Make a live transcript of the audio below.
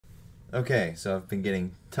Okay, so I've been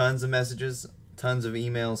getting tons of messages, tons of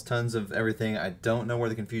emails, tons of everything. I don't know where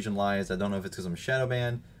the confusion lies. I don't know if it's because I'm shadow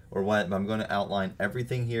banned or what, but I'm going to outline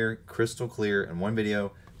everything here crystal clear in one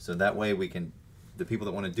video, so that way we can, the people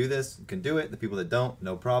that want to do this can do it. The people that don't,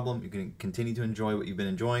 no problem. You can continue to enjoy what you've been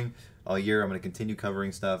enjoying all year. I'm going to continue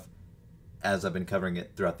covering stuff as I've been covering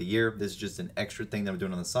it throughout the year. This is just an extra thing that I'm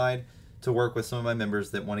doing on the side to work with some of my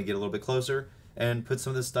members that want to get a little bit closer and put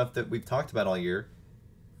some of the stuff that we've talked about all year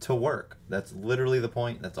to work. That's literally the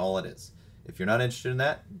point. That's all it is. If you're not interested in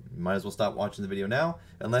that, you might as well stop watching the video now,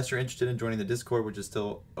 unless you're interested in joining the Discord, which is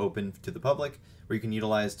still open to the public, where you can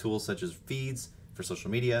utilize tools such as feeds for social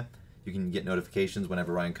media. You can get notifications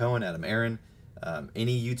whenever Ryan Cohen, Adam Aaron,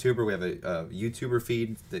 any YouTuber. We have a YouTuber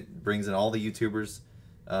feed that brings in all the YouTubers,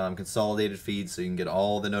 consolidated feeds, so you can get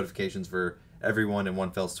all the notifications for everyone in one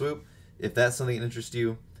fell swoop. If that's something that interests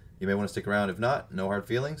you, you may want to stick around. If not, no hard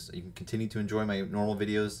feelings. You can continue to enjoy my normal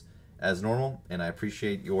videos as normal, and I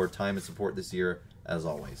appreciate your time and support this year as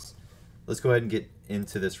always. Let's go ahead and get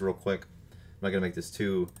into this real quick. I'm not going to make this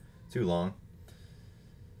too long.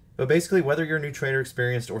 But basically, whether you're a new trader,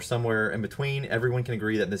 experienced, or somewhere in between, everyone can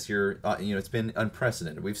agree that this year, it's been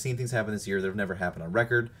unprecedented. We've seen things happen this year that have never happened on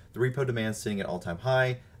record. The repo demand's sitting at all-time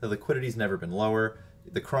high. The liquidity's never been lower.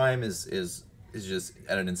 The crime is just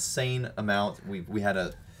at an insane amount. We had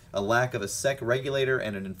a lack of a SEC regulator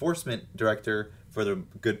and an enforcement director for the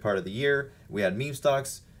good part of the year. We had meme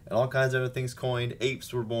stocks and all kinds of other things coined.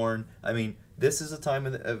 Apes were born. I mean, this is a time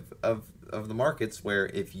of the markets where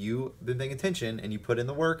if you've been paying attention and you put in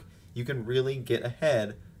the work, you can really get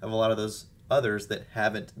ahead of a lot of those others that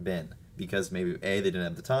haven't been, because maybe A, they didn't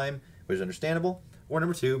have the time, which is understandable, or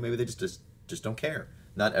number two, maybe they just don't care.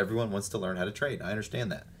 Not everyone wants to learn how to trade. I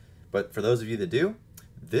understand that. But for those of you that do,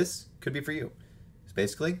 this could be for you.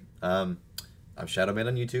 Basically, I'm shadow banned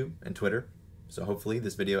on YouTube and Twitter, so hopefully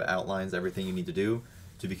this video outlines everything you need to do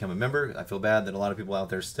to become a member. I feel bad that a lot of people out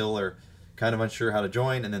there still are kind of unsure how to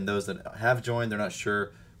join, and then those that have joined, they're not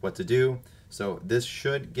sure what to do. So this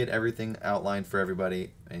should get everything outlined for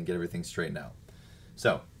everybody and get everything straightened out.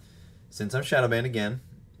 So since I'm shadow banned again,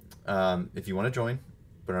 if you want to join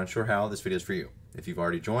but are unsure how, this video is for you. If you've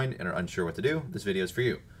already joined and are unsure what to do, this video is for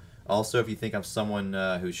you. Also, if you think I'm someone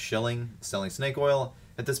who's selling snake oil,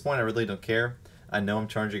 at this point I really don't care. I know I'm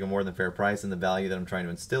charging a more than fair price, and the value that I'm trying to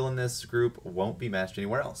instill in this group won't be matched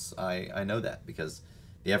anywhere else. I know that because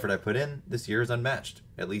the effort I put in this year is unmatched,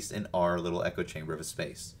 at least in our little echo chamber of a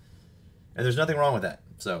space. And there's nothing wrong with that.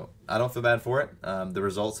 So I don't feel bad for it. The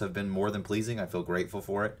results have been more than pleasing. I feel grateful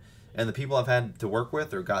for it. And the people I've had to work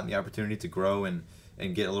with or gotten the opportunity to grow and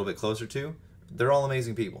get a little bit closer to, they're all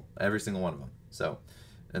amazing people, every single one of them. So,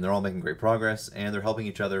 and they're all making great progress, and they're helping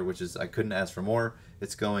each other, which is, I couldn't ask for more.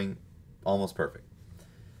 It's going almost perfect.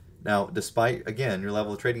 Now, despite, again, your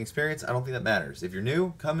level of trading experience, I don't think that matters. If you're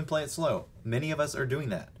new, come and play it slow. Many of us are doing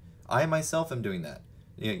that. I myself am doing that.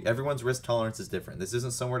 Everyone's risk tolerance is different. This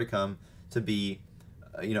isn't somewhere to come to be,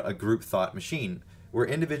 a group thought machine. We're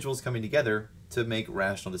individuals coming together to make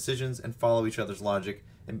rational decisions and follow each other's logic.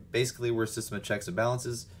 And basically, we're a system of checks and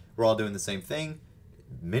balances. We're all doing the same thing.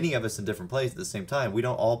 Many of us in different plays at the same time. We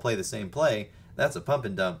don't all play the same play. That's a pump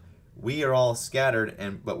and dump. We are all scattered,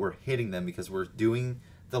 but we're hitting them because we're doing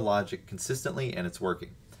the logic consistently and it's working.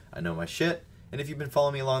 I know my shit, and if you've been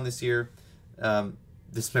following me along this year,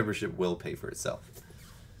 this membership will pay for itself.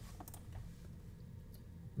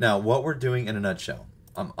 Now, what we're doing in a nutshell.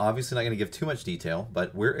 I'm obviously not going to give too much detail,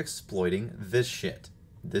 but we're exploiting this shit.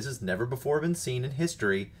 This has never before been seen in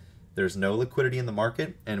history. There's no liquidity in the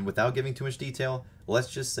market, and without giving too much detail, let's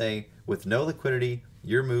just say with no liquidity,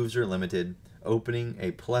 your moves are limited, opening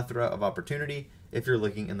a plethora of opportunity if you're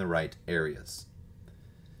looking in the right areas.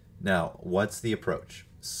 Now, what's the approach?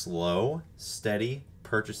 Slow, steady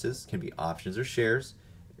purchases can be options or shares,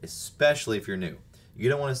 especially if you're new. You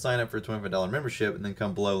don't want to sign up for a $25 membership and then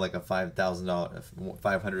come below like a $500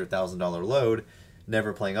 or $1,000 load,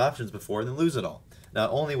 never playing options before, and then lose it all. Not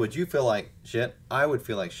only would you feel like shit, I would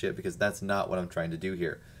feel like shit, because that's not what I'm trying to do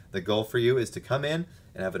here. The goal for you is to come in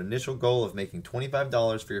and have an initial goal of making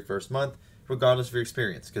 $25 for your first month, regardless of your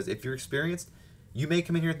experience. Because if you're experienced, you may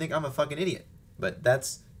come in here and think I'm a fucking idiot. But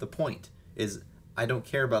that's the point, is I don't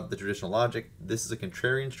care about the traditional logic. This is a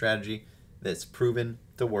contrarian strategy that's proven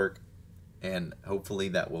to work, and hopefully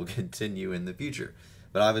that will continue in the future.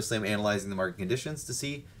 But obviously I'm analyzing the market conditions to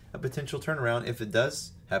see a potential turnaround. If it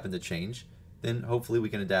does happen to change, then hopefully we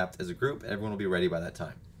can adapt as a group and everyone will be ready by that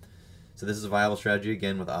time. So this is a viable strategy,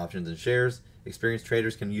 again, with options and shares. Experienced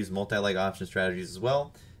traders can use multi-leg option strategies as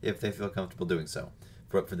well if they feel comfortable doing so.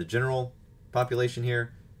 For the general population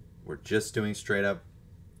here, we're just doing straight up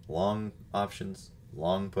long options,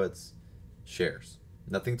 long puts, shares.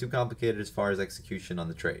 Nothing too complicated as far as execution on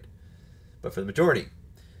the trade. But for the majority,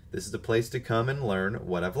 this is the place to come and learn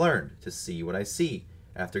what I've learned, to see what I see.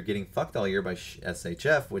 After getting fucked all year by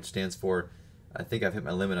SHF, which stands for, I think I've hit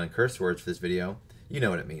my limit on curse words for this video, you know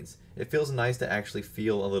what it means. It feels nice to actually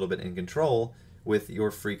feel a little bit in control with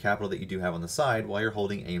your free capital that you do have on the side while you're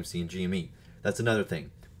holding AMC and GME. That's another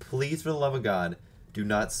thing. Please, for the love of God, do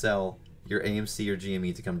not sell your AMC or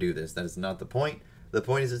GME to come do this. That is not the point. The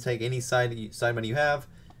point is to take any side money you have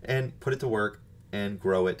and put it to work and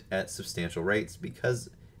grow it at substantial rates, because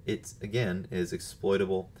it's, again, is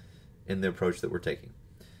exploitable in the approach that we're taking.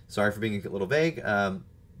 Sorry for being a little vague.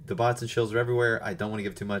 The bots and shills are everywhere. I don't want to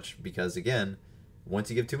give too much because, again, once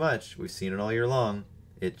you give too much, we've seen it all year long,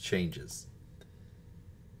 it changes.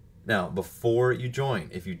 Now, before you join,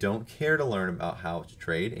 if you don't care to learn about how to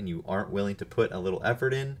trade and you aren't willing to put a little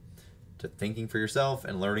effort in to thinking for yourself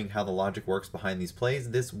and learning how the logic works behind these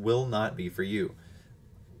plays, this will not be for you.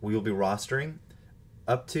 We will be rostering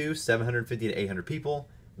up to 750 to 800 people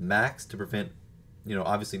max to prevent,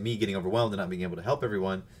 obviously me getting overwhelmed and not being able to help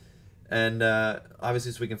everyone, and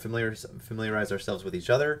obviously so we can familiarize ourselves with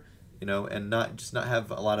each other, and not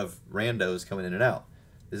have a lot of randos coming in and out.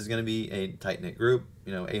 This is going to be a tight-knit group.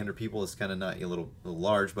 800 people is kind of not a little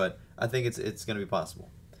large, but I think it's going to be possible.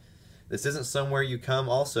 This isn't somewhere you come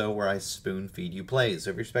also where I spoon feed you plays. So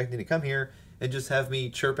if you're expecting to come here and just have me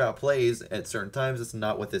chirp out plays at certain times, that's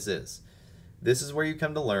not what this is. This is where you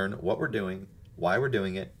come to learn what we're doing, why we're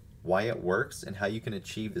doing it, why it works, and how you can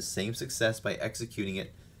achieve the same success by executing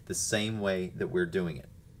it the same way that we're doing it.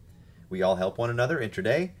 We all help one another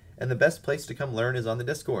intraday, and the best place to come learn is on the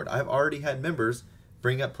Discord. I've already had members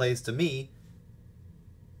bring up plays to me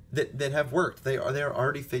that have worked. They're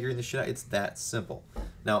already figuring this shit out. It's that simple.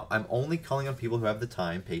 Now, I'm only calling on people who have the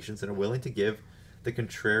time, patience, and are willing to give the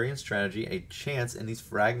contrarian strategy a chance in these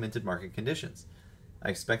fragmented market conditions. I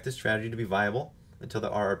expect this strategy to be viable until the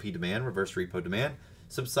RRP demand, reverse repo demand,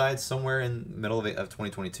 subsides somewhere in the middle of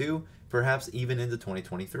 2022, perhaps even into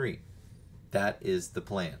 2023. That is the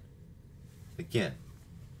plan. Again,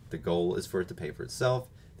 the goal is for it to pay for itself.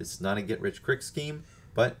 This is not a get-rich-quick scheme,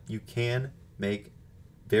 but you can make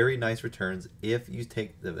very nice returns if you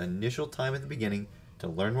take the initial time at the beginning to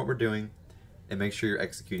learn what we're doing and make sure you're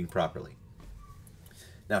executing properly.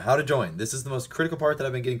 Now, how to join. This is the most critical part that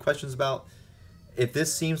I've been getting questions about. If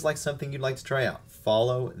this seems like something you'd like to try out,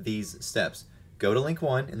 follow these steps. Go to link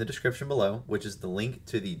 1 in the description below, which is the link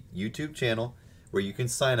to the YouTube channel where you can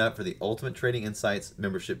sign up for the Ultimate Trading Insights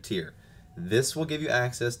membership tier. This will give you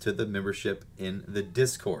access to the membership in the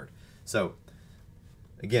Discord. So,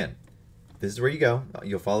 again, this is where you go.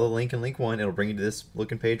 You'll follow the link in link 1. It'll bring you to this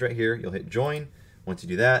looking page right here. You'll hit join. Once you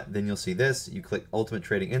do that, then you'll see this. You click Ultimate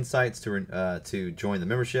Trading Insights to join the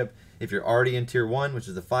membership. If you're already in Tier 1, which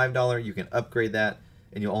is the $5, you can upgrade that,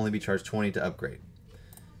 and you'll only be charged $20 to upgrade.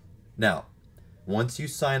 Now, once you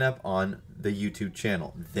sign up on the YouTube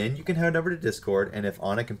channel, then you can head over to Discord, and if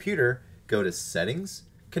on a computer, go to Settings,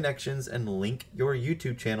 Connections, and link your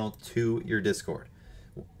YouTube channel to your Discord.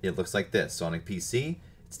 It looks like this. So on a PC,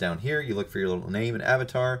 it's down here. You look for your little name and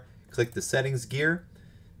avatar, click the Settings gear.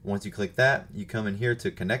 Once you click that, you come in here to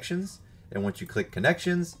Connections, and once you click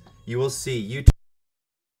Connections, you will see YouTube.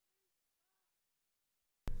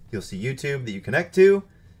 You'll see YouTube that you connect to.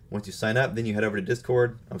 Once you sign up, then you head over to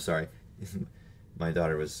Discord. I'm sorry. My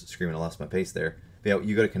daughter was screaming. I lost my pace there. But yeah,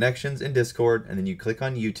 you go to Connections in Discord, and then you click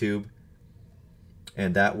on YouTube,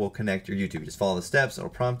 and that will connect your YouTube. Just follow the steps. It'll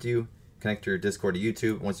prompt you. Connect your Discord to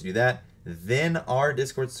YouTube. Once you do that, then our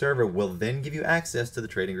Discord server will then give you access to the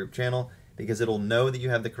trading group channel, because it'll know that you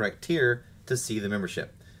have the correct tier to see the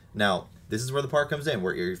membership. Now, this is where the part comes in,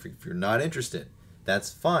 where if you're not interested,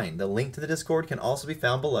 that's fine. The link to the Discord can also be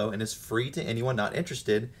found below and is free to anyone not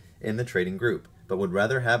interested in the trading group, but would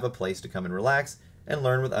rather have a place to come and relax and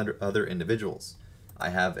learn with other individuals. I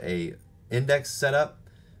have a index set up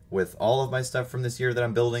with all of my stuff from this year that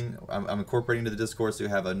I'm building. I'm incorporating to the Discord, so you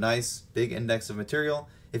have a nice big index of material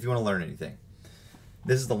if you want to learn anything.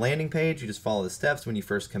 This is the landing page. You just follow the steps when you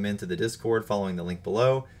first come into the Discord, following the link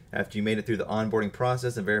below. After you made it through the onboarding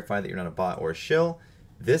process and verify that you're not a bot or a shill,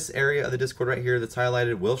 this area of the Discord right here that's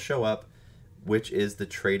highlighted will show up, which is the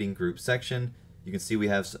trading group section. You can see we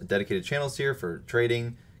have dedicated channels here for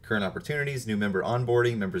trading, current opportunities, new member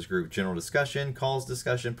onboarding, members group general discussion, calls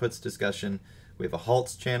discussion, puts discussion. We have a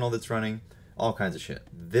halts channel that's running, all kinds of shit.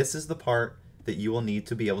 This is the part that you will need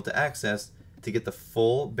to be able to access to get the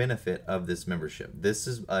full benefit of this membership. This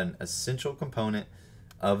is an essential component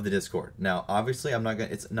of the Discord. Now, obviously,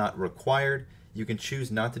 it's not required. You can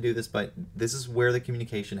choose not to do this, but this is where the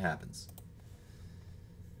communication happens.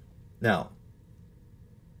 Now,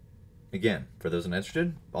 again, for those not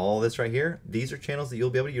interested, all this right here, these are channels that you'll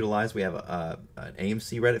be able to utilize. We have an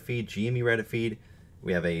AMC Reddit feed, GME Reddit feed.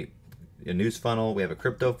 We have a news funnel. We have a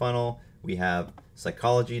crypto funnel. We have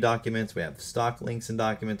psychology documents. We have stock links and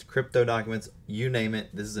documents, crypto documents, you name it.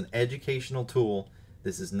 This is an educational tool.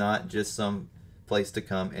 This is not just some place to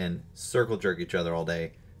come and circle jerk each other all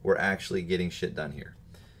day. We're actually getting shit done here.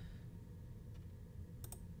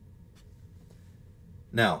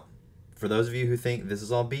 Now, for those of you who think this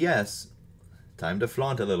is all BS, time to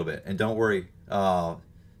flaunt a little bit. And don't worry. Oh,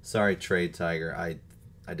 sorry, Trade Tiger. I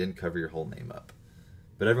didn't cover your whole name up.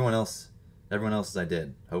 But everyone else's I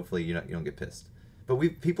did. Hopefully you don't get pissed.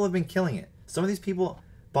 But people have been killing it. Some of these people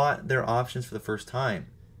bought their options for the first time,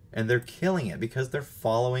 and they're killing it because they're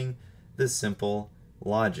following the simple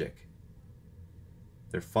logic.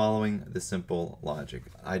 They're following the simple logic.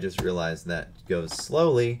 I just realized that goes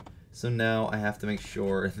slowly, so now I have to make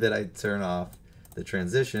sure that I turn off the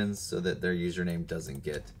transitions so that their username doesn't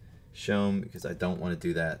get shown, because I don't want to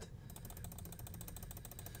do that.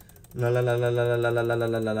 La la la la la la la la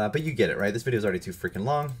la la la. But you get it, right? This video is already too freaking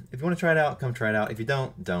long. If you want to try it out, come try it out. If you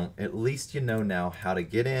don't, don't. At least you know now how to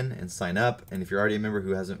get in and sign up. And if you're already a member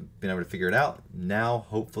who hasn't been able to figure it out, now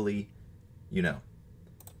hopefully you know.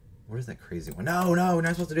 Where's that crazy one? No, we're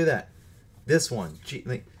not supposed to do that. This one,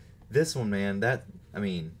 this one, man. I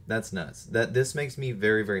mean, that's nuts. This makes me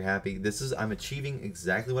very, very happy. I'm achieving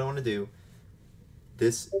exactly what I want to do.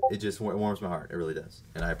 It just warms my heart. It really does.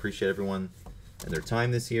 And I appreciate everyone and their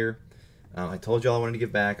time this year. I told y'all I wanted to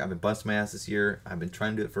give back. I've been busting my ass this year. I've been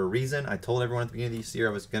trying to do it for a reason. I told everyone at the beginning of this year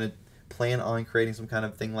I was going to plan on creating some kind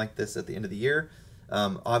of thing like this at the end of the year.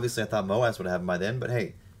 Obviously, I thought MOAS would have happened by then, but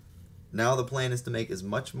hey, now the plan is to make as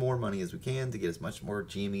much more money as we can to get as much more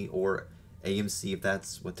GME or AMC, if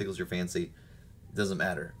that's what tickles your fancy. It doesn't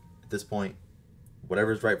matter. At this point,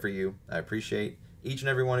 whatever is right for you. I appreciate each and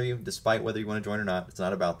every one of you, despite whether you want to join or not. It's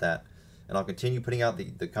not about that. And I'll continue putting out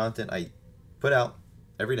the content I put out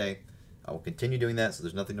every day. I will continue doing that, so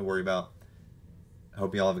there's nothing to worry about. I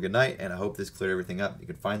hope you all have a good night, and I hope this cleared everything up. You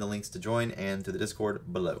can find the links to join and to the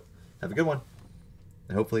Discord below. Have a good one,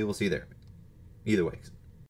 and hopefully we'll see you there. Either way.